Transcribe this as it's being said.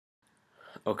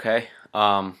Okay,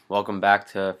 welcome back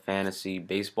to Fantasy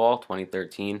Baseball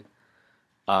 2013.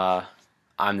 Uh,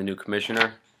 I'm the new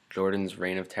commissioner. Jordan's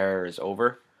reign of terror is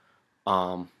over.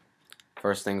 Um,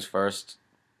 First things first,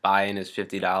 buy-in is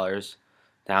 $50,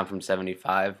 down from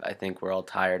 75. I think we're all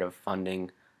tired of funding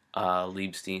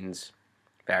Liebstein's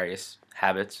various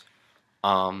habits.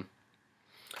 Um,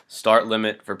 Start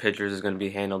limit for pitchers is going to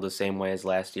be handled the same way as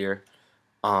last year.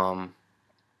 Um,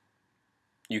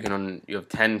 you have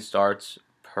 10 starts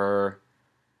per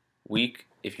week.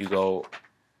 If you go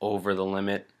over the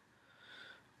limit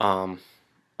on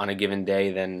a given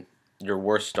day, then your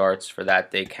worst starts for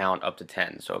that day count up to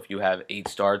 10. So if you have 8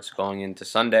 starts going into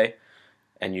Sunday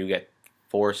and you get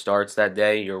 4 starts that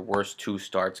day, your worst 2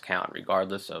 starts count,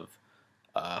 regardless of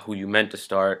who you meant to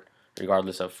start,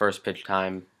 regardless of first pitch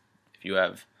time. If you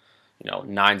have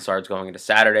 9 starts going into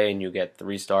Saturday and you get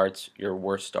 3 starts, your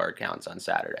worst start counts on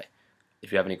Saturday.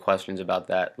 If you have any questions about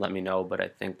that, let me know, but I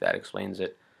think that explains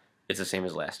it. It's the same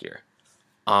as last year.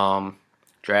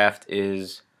 Draft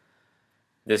is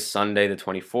this Sunday, the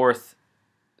 24th,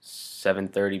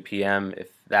 7:30 p.m.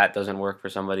 If that doesn't work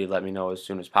for somebody, let me know as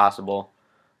soon as possible.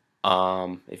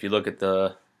 If you look at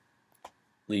the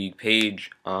league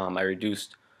page, I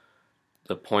reduced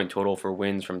the point total for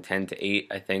wins from 10 to 8.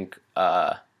 I think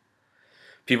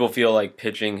people feel like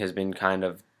pitching has been kind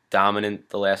of dominant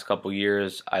the last couple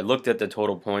years. I looked at the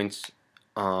total points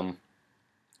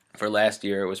for last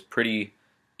year. It was pretty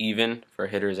even for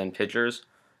hitters and pitchers.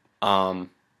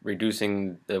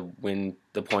 Reducing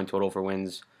the point total for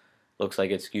wins looks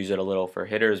like it skews it a little for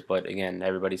hitters, but again,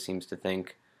 everybody seems to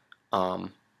think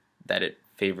that it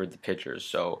favored the pitchers.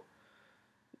 So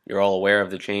you're all aware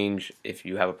of the change. If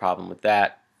you have a problem with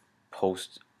that,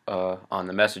 post on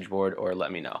the message board or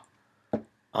let me know.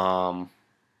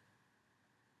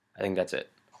 I think that's it.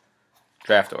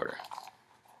 Draft order.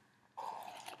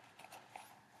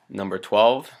 Number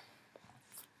 12.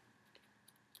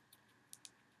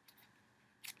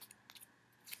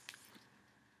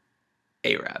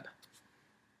 Arab.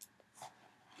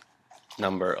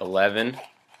 Number 11.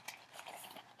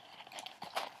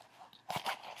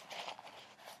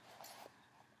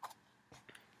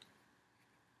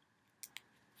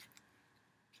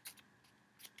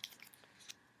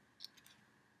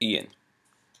 Ian.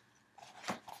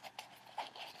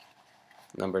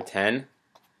 Number 10.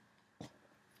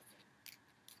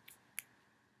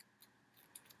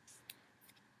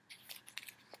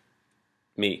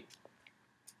 Me.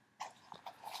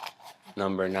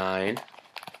 Number 9.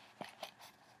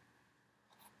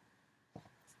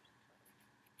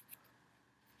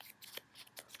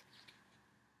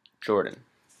 Jordan.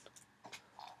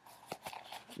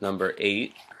 Number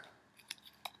 8.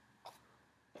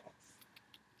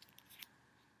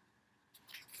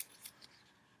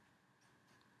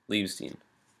 Liebstein.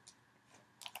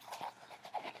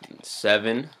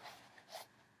 7.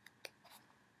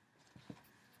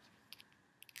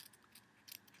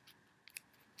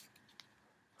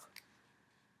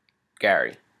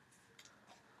 Gary.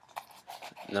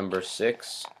 Number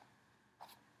 6.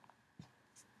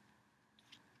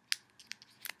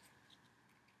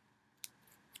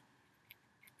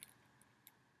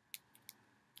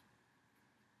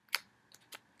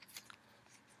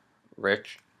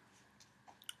 Rich.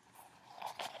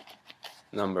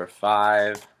 Number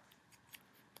 5.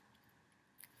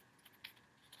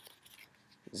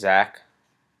 Zach.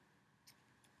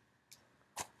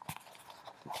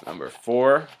 Number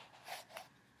 4.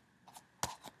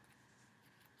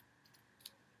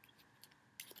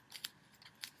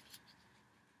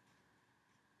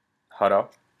 Hutto.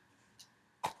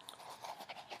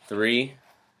 3.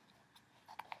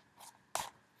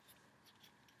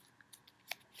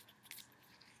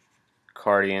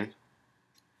 Cardian.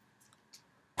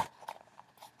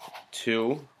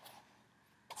 2.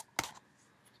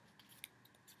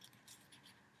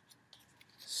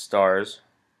 Stars.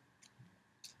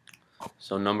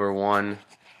 So number 1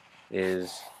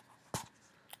 is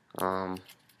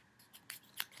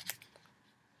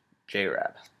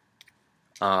J-Rab.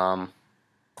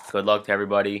 Good luck to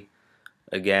everybody.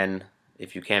 Again,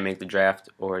 if you can't make the draft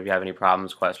or if you have any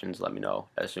problems, questions, let me know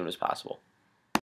as soon as possible.